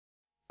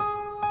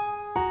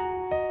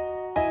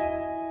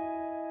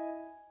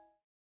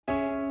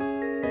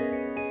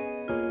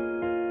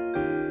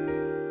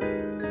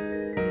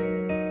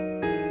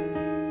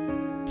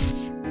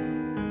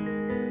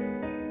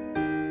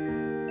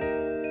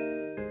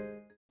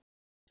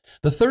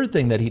The third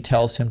thing that he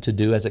tells him to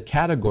do as a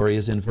category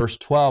is in verse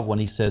 12 when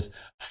he says,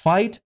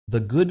 fight the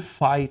good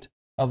fight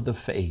of the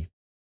faith.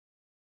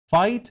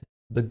 Fight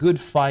the good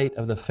fight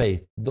of the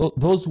faith.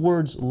 Those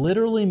words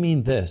literally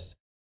mean this: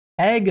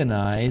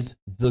 agonize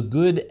the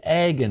good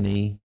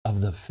agony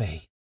of the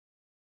faith.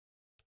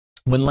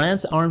 When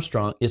Lance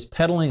Armstrong is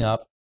pedaling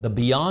up the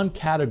beyond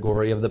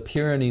category of the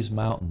Pyrenees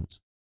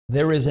Mountains,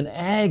 there is an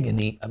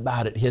agony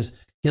about it.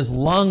 His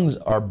lungs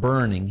are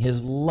burning.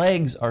 His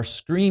legs are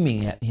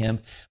screaming at him,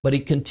 but he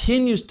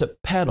continues to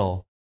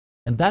pedal.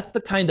 And that's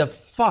the kind of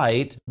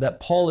fight that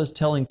Paul is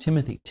telling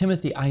Timothy.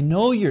 Timothy, I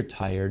know you're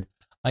tired.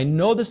 I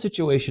know the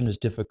situation is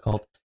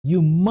difficult.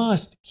 You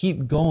must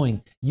keep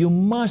going. You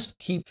must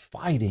keep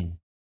fighting.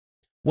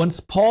 When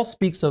Paul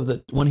speaks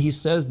of when he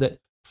says that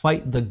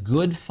fight the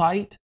good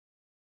fight,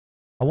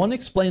 I want to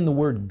explain the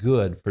word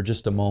good for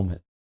just a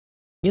moment.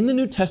 In the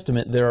New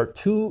Testament, there are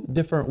two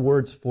different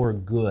words for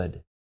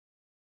good.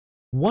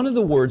 One of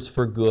the words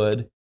for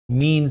good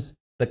means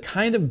the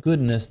kind of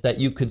goodness that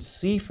you could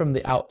see from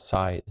the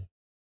outside.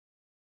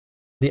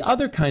 The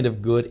other kind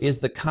of good is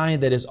the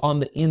kind that is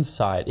on the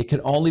inside. It can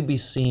only be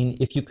seen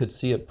if you could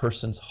see a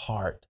person's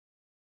heart.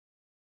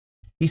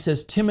 He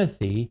says,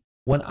 Timothy,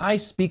 when I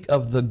speak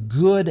of the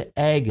good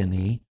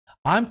agony,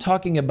 I'm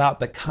talking about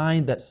the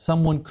kind that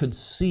someone could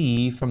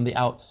see from the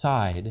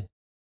outside.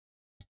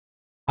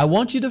 I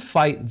want you to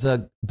fight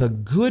the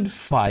good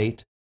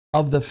fight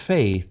of the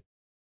faith.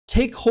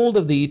 Take hold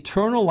of the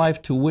eternal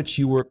life to which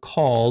you were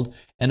called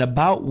and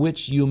about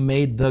which you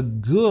made the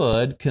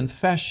good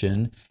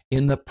confession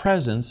in the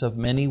presence of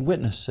many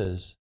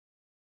witnesses.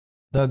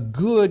 The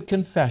good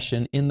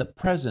confession in the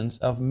presence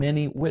of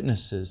many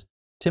witnesses.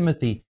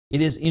 Timothy,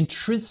 it is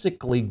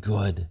intrinsically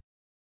good.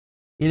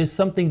 It is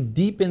something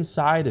deep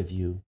inside of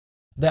you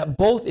that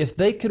both if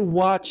they could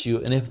watch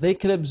you and if they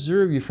could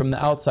observe you from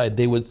the outside,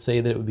 they would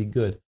say that it would be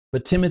good.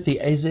 But Timothy,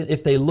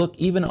 if they look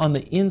even on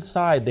the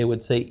inside, they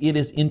would say it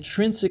is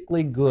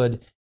intrinsically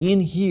good in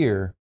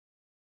here.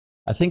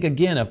 I think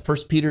again of 1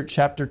 Peter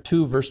chapter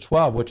 2, verse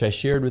 12, which I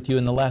shared with you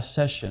in the last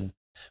session,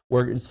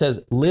 where it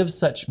says, live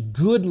such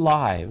good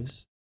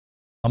lives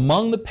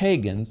among the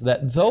pagans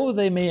that though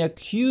they may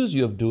accuse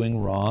you of doing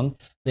wrong,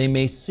 they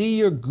may see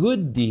your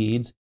good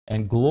deeds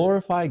and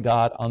glorify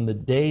God on the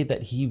day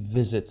that He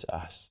visits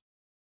us.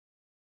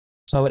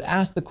 So I would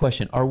ask the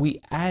question, are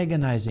we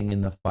agonizing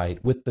in the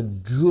fight with the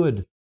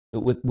good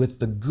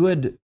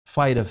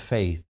fight of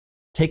faith,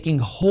 taking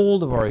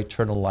hold of our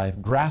eternal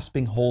life,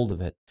 grasping hold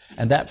of it?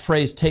 And that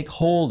phrase, take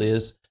hold,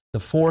 is the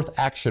fourth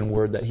action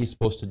word that he's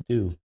supposed to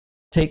do.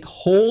 Take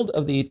hold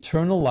of the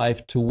eternal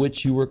life to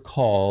which you were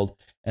called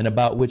and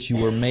about which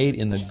you were made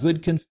in the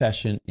good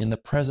confession in the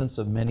presence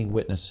of many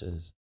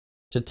witnesses.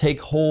 To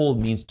take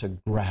hold means to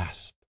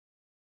grasp,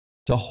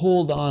 to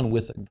hold on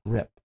with a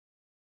grip.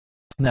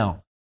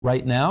 Now,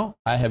 right now,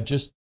 I have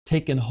just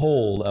taken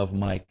hold of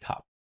my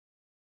cup.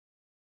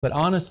 But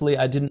honestly,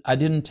 I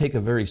didn't take a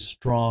very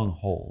strong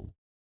hold.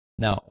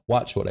 Now,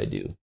 watch what I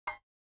do.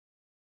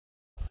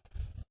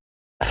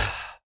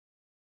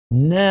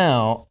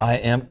 Now I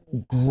am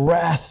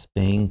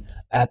grasping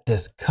at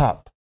this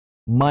cup.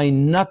 My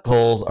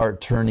knuckles are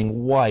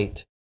turning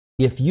white.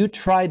 If you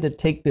tried to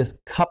take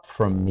this cup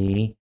from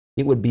me,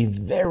 it would be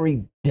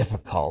very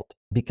difficult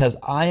because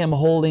I am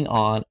holding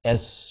on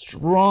as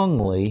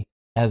strongly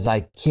as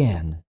I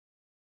can.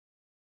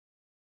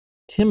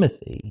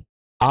 Timothy,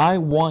 I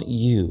want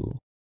you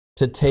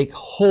to take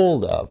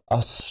hold of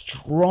a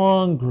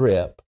strong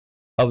grip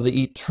of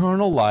the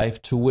eternal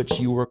life to which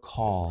you were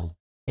called.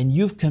 And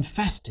you've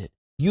confessed it.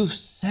 You've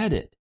said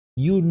it.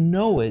 You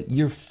know it.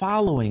 You're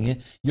following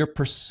it. You're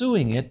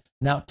pursuing it.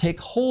 Now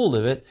take hold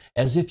of it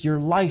as if your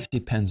life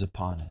depends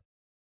upon it.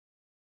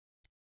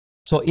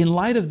 So in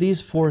light of these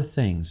four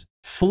things,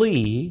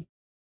 flee,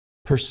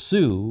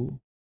 pursue,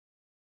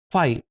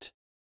 fight,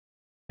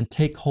 and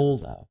take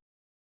hold of,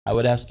 I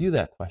would ask you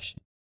that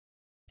question.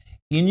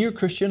 In your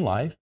Christian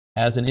life,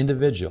 as an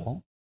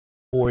individual,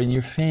 or in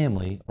your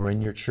family, or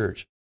in your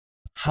church,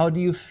 how do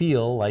you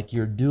feel like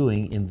you're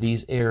doing in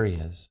these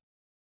areas?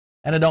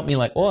 And I don't mean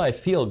like, oh, I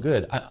feel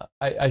good.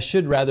 I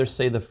should rather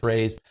say the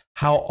phrase,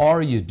 how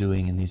are you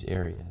doing in these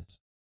areas?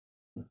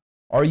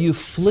 Are you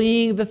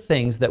fleeing the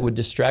things that would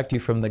distract you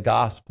from the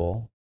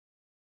gospel?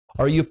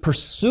 Are you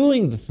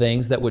pursuing the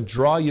things that would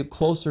draw you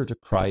closer to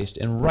Christ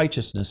in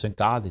righteousness and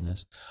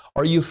godliness?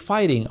 Are you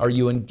fighting? Are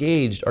you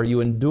engaged? Are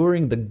you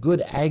enduring the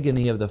good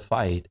agony of the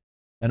fight?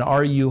 And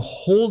are you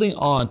holding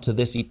on to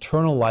this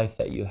eternal life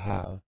that you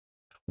have?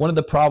 One of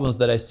the problems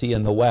that I see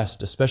in the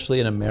West, especially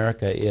in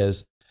America,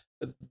 is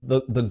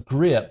the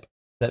grip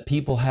that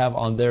people have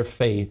on their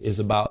faith is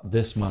about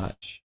this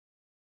much.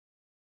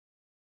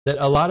 That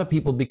a lot of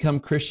people become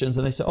Christians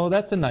and they say, oh,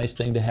 that's a nice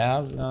thing to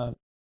have.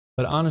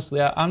 But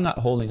honestly, I'm not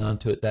holding on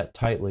to it that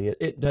tightly.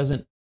 It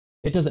doesn't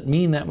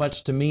mean that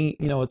much to me.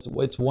 You know,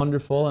 it's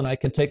wonderful, and I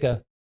take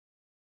a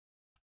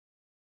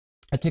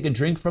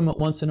drink from it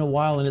once in a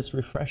while, and it's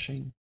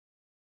refreshing.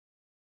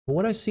 But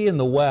what I see in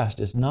the West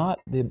is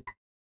not the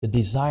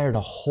desire to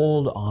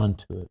hold on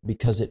to it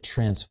because it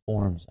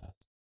transforms us.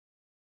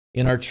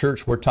 In our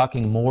church, we're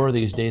talking more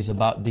these days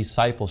about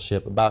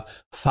discipleship, about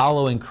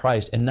following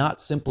Christ, and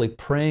not simply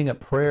praying a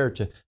prayer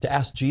to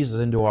ask Jesus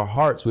into our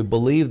hearts. We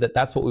believe that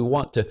that's what we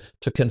want,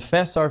 to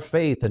confess our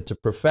faith and to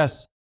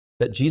profess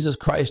that Jesus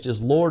Christ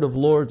is Lord of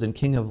lords and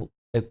King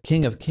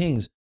of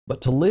kings,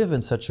 but to live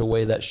in such a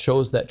way that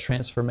shows that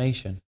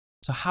transformation.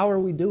 So how are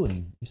we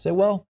doing? You say,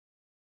 well,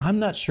 I'm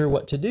not sure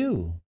what to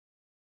do.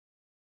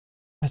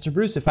 Pastor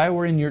Bruce, if I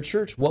were in your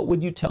church, what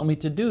would you tell me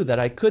to do that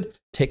I could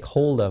take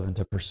hold of and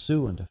to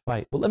pursue and to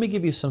fight? Well, let me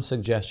give you some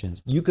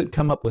suggestions. You could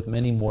come up with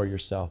many more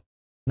yourself.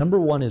 Number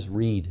one is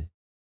read.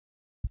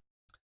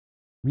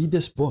 Read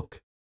this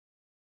book.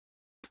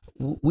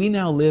 We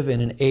now live in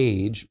an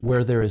age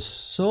where there is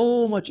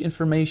so much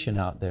information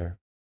out there.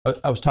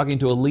 I was talking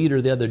to a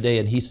leader the other day,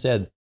 and he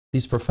said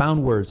these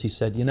profound words. He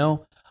said, you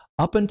know,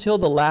 up until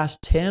the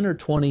last 10 or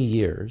 20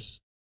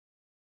 years,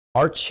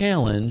 our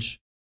challenge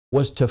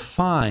was to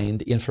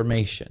find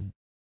information,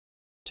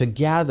 to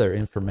gather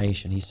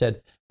information. He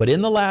said, but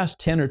in the last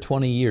 10 or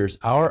 20 years,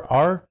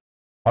 our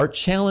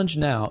challenge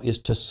now is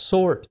to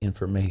sort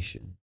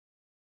information.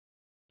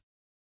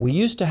 We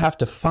used to have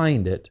to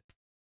find it.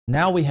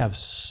 Now we have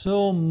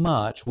so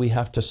much, we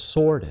have to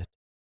sort it.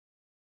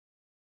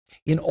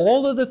 In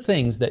all of the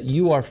things that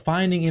you are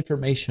finding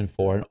information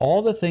for, and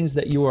all the things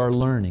that you are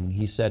learning,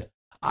 he said,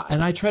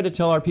 and I try to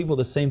tell our people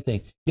the same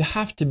thing, you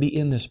have to be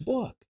in this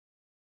book.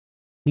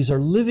 These are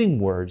living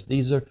words.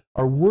 These are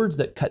words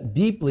that cut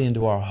deeply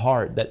into our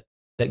heart,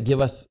 that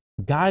give us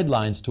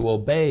guidelines to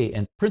obey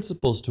and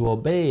principles to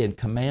obey and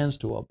commands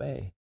to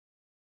obey.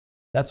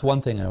 That's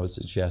one thing I would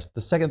suggest.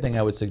 The second thing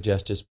I would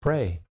suggest is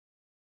pray.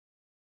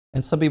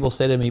 And some people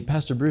say to me,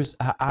 Pastor Bruce,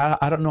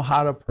 I don't know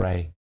how to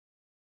pray.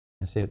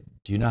 I say,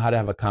 do you know how to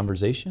have a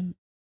conversation?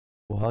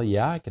 Well,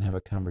 yeah, I can have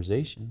a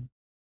conversation.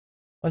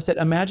 I said,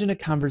 imagine a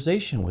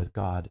conversation with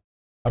God.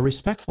 A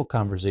respectful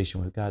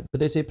conversation with God. But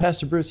they say,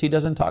 Pastor Bruce, he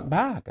doesn't talk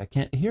back. I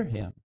can't hear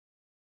him.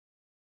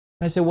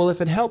 And I say, well,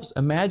 if it helps,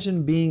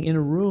 imagine being in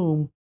a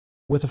room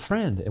with a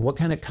friend. And what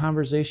kind of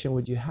conversation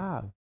would you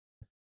have?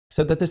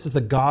 Except that this is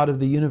the God of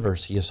the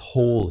universe. He is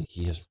holy.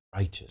 He is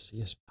righteous.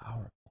 He is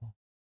powerful.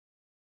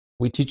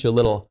 We teach a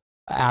little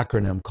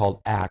acronym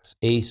called ACTS.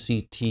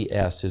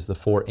 ACTS is the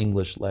 4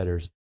 English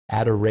letters.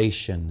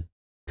 Adoration,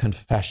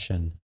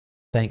 confession,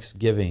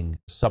 thanksgiving,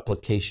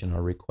 supplication,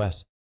 or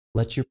request.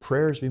 Let your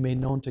prayers be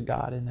made known to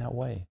God in that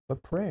way.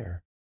 But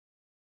prayer.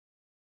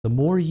 The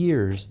more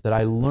years that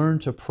I learn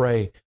to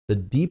pray, the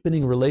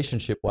deepening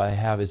relationship I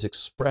have is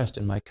expressed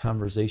in my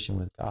conversation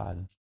with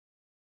God.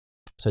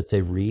 So I'd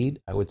say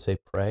read. I would say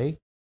pray.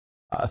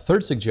 A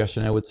third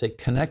suggestion, I would say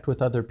connect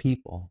with other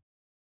people.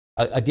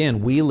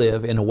 Again, we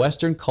live in a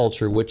Western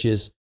culture which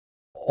is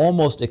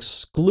almost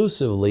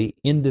exclusively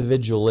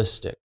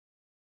individualistic.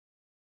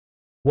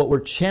 What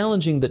we're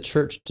challenging the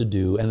church to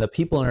do, and the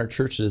people in our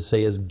church to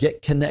say, is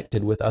get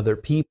connected with other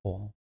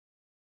people.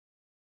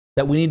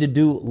 That we need to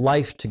do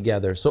life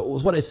together. So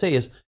what I say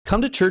is,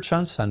 come to church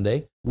on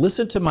Sunday,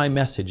 listen to my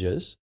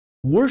messages,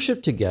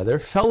 worship together,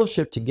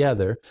 fellowship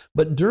together,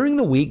 but during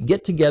the week,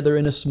 get together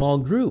in a small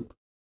group.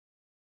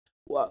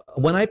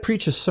 When I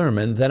preach a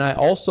sermon, then I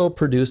also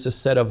produce a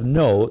set of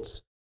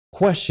notes,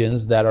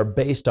 questions that are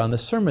based on the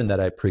sermon that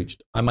I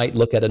preached. I might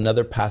look at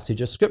another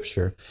passage of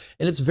Scripture,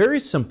 and it's very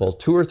simple,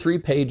 2 or 3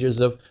 pages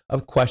of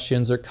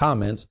questions or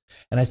comments,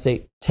 and I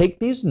say, take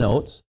these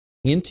notes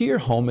into your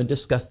home and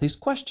discuss these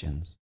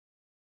questions.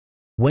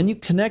 When you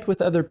connect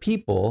with other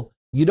people,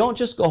 you don't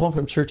just go home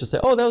from church and say,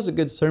 oh, that was a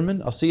good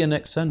sermon, I'll see you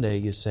next Sunday.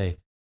 You say,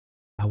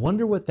 I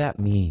wonder what that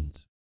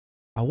means.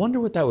 I wonder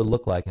what that would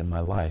look like in my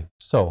life.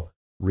 So,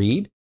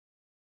 read,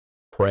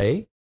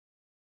 pray,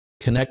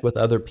 connect with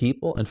other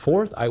people. And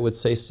fourth, I would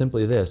say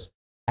simply this,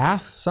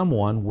 ask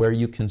someone where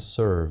you can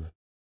serve.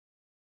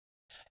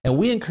 And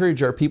we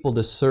encourage our people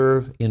to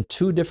serve in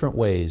 2 different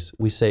ways.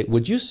 We say,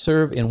 would you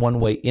serve in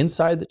one way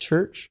inside the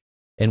church?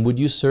 And would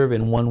you serve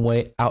in one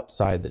way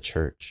outside the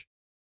church?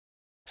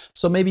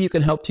 So maybe you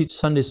can help teach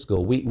Sunday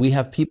school. We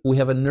have people, we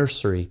have a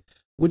nursery.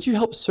 Would you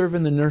help serve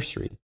in the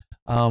nursery?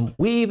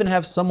 We even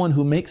have someone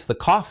who makes the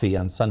coffee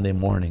on Sunday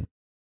morning.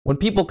 When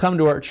people come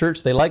to our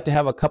church, they like to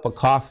have a cup of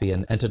coffee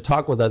and to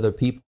talk with other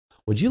people.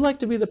 Would you like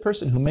to be the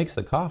person who makes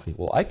the coffee?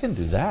 Well, I can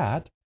do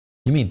that.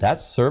 You mean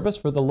that's service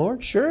for the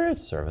Lord? Sure,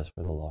 it's service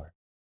for the Lord.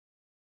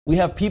 We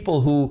have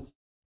people who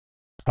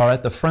are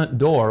at the front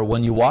door.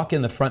 When you walk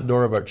in the front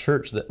door of our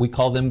church, that we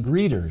call them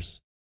greeters.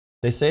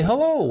 They say,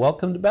 hello,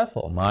 welcome to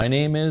Bethel. My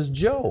name is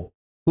Joe.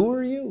 Who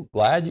are you?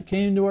 Glad you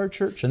came to our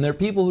church. And there are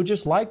people who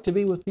just like to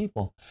be with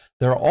people.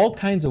 There are all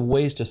kinds of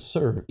ways to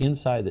serve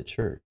inside the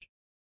church.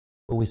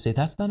 But we say,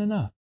 that's not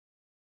enough.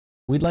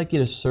 We'd like you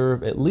to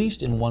serve at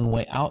least in one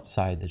way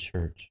outside the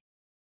church.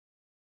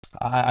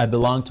 I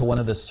belong to one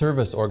of the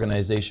service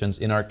organizations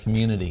in our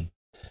community.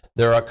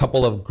 There are a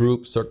couple of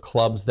groups or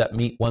clubs that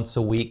meet once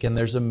a week, and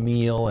there's a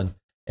meal, and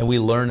we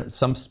learn.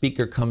 Some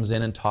speaker comes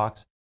in and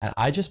talks, and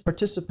I just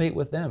participate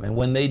with them. And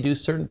when they do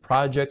certain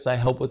projects, I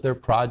help with their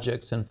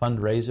projects and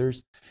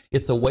fundraisers.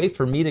 It's a way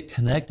for me to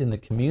connect in the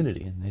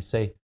community. And they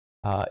say,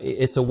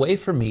 It's a way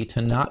for me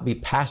to not be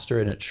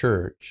pastor in a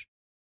church,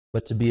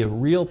 but to be a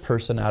real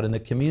person out in the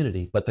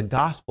community. But the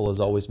gospel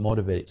is always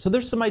motivating. So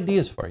there's some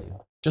ideas for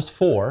you, just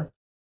 4.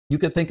 You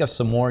could think of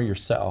some more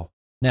yourself.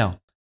 Now,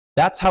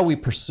 that's how we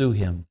pursue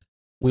Him.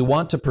 We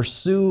want to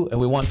pursue and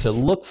we want to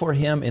look for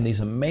Him in these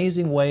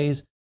amazing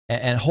ways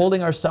and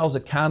holding ourselves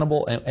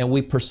accountable, and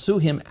we pursue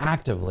Him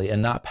actively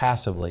and not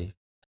passively.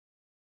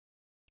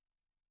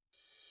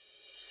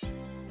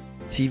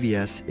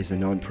 TVS is a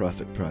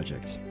non-profit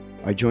project.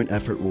 Our joint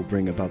effort will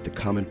bring about the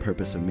common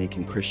purpose of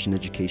making Christian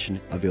education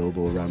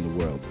available around the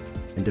world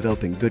and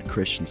developing good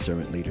Christian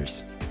servant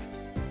leaders.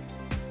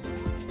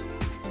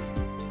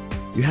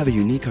 You have a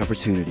unique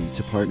opportunity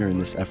to partner in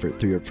this effort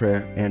through your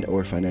prayer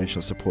and/or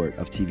financial support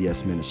of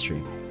TVS Ministry.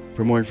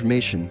 For more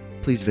information,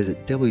 please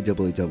visit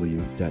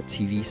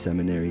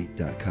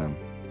www.tvseminary.com.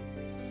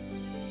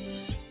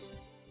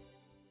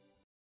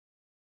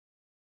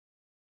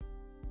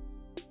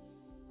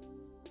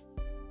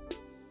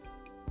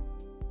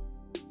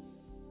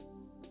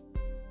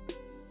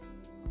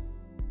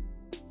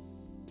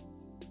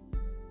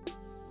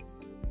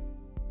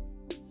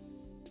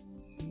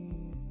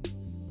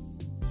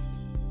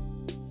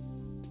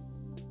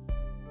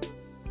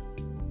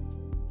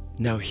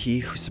 Now he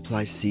who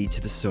supplies seed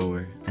to the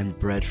sower and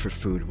bread for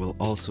food will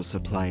also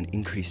supply and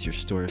increase your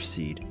store of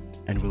seed,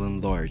 and will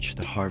enlarge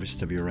the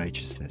harvest of your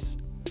righteousness.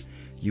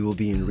 You will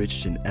be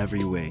enriched in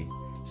every way,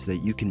 so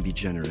that you can be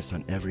generous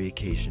on every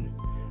occasion,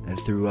 and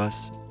through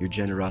us, your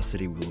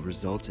generosity will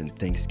result in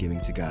thanksgiving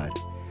to God.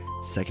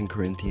 2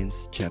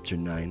 Corinthians chapter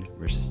 9,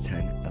 verses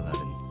 10-11.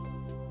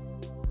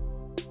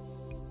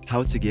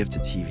 How to give to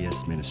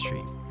TVS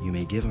Ministry. You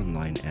may give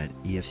online at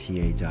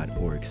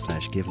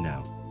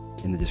efca.org/givenow.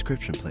 In the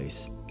description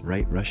place,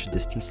 write Russia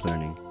Distance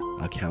Learning,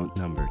 account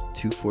number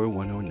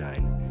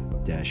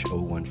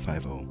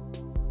 24109-0150.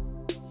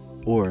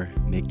 Or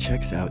make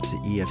checks out to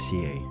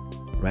EFCA.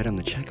 Write on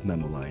the check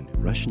memo line,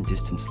 Russian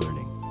Distance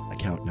Learning,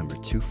 account number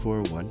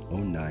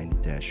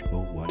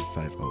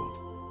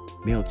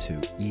 24109-0150. Mail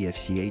to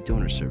EFCA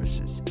Donor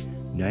Services,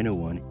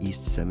 901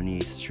 East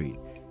 78th Street,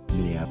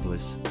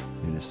 Minneapolis,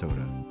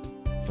 Minnesota,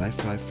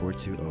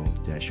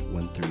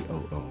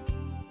 55420-1300.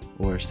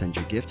 Or send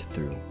your gift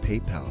through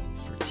PayPal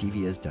for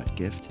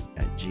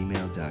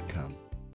tvs.gift@gmail.com.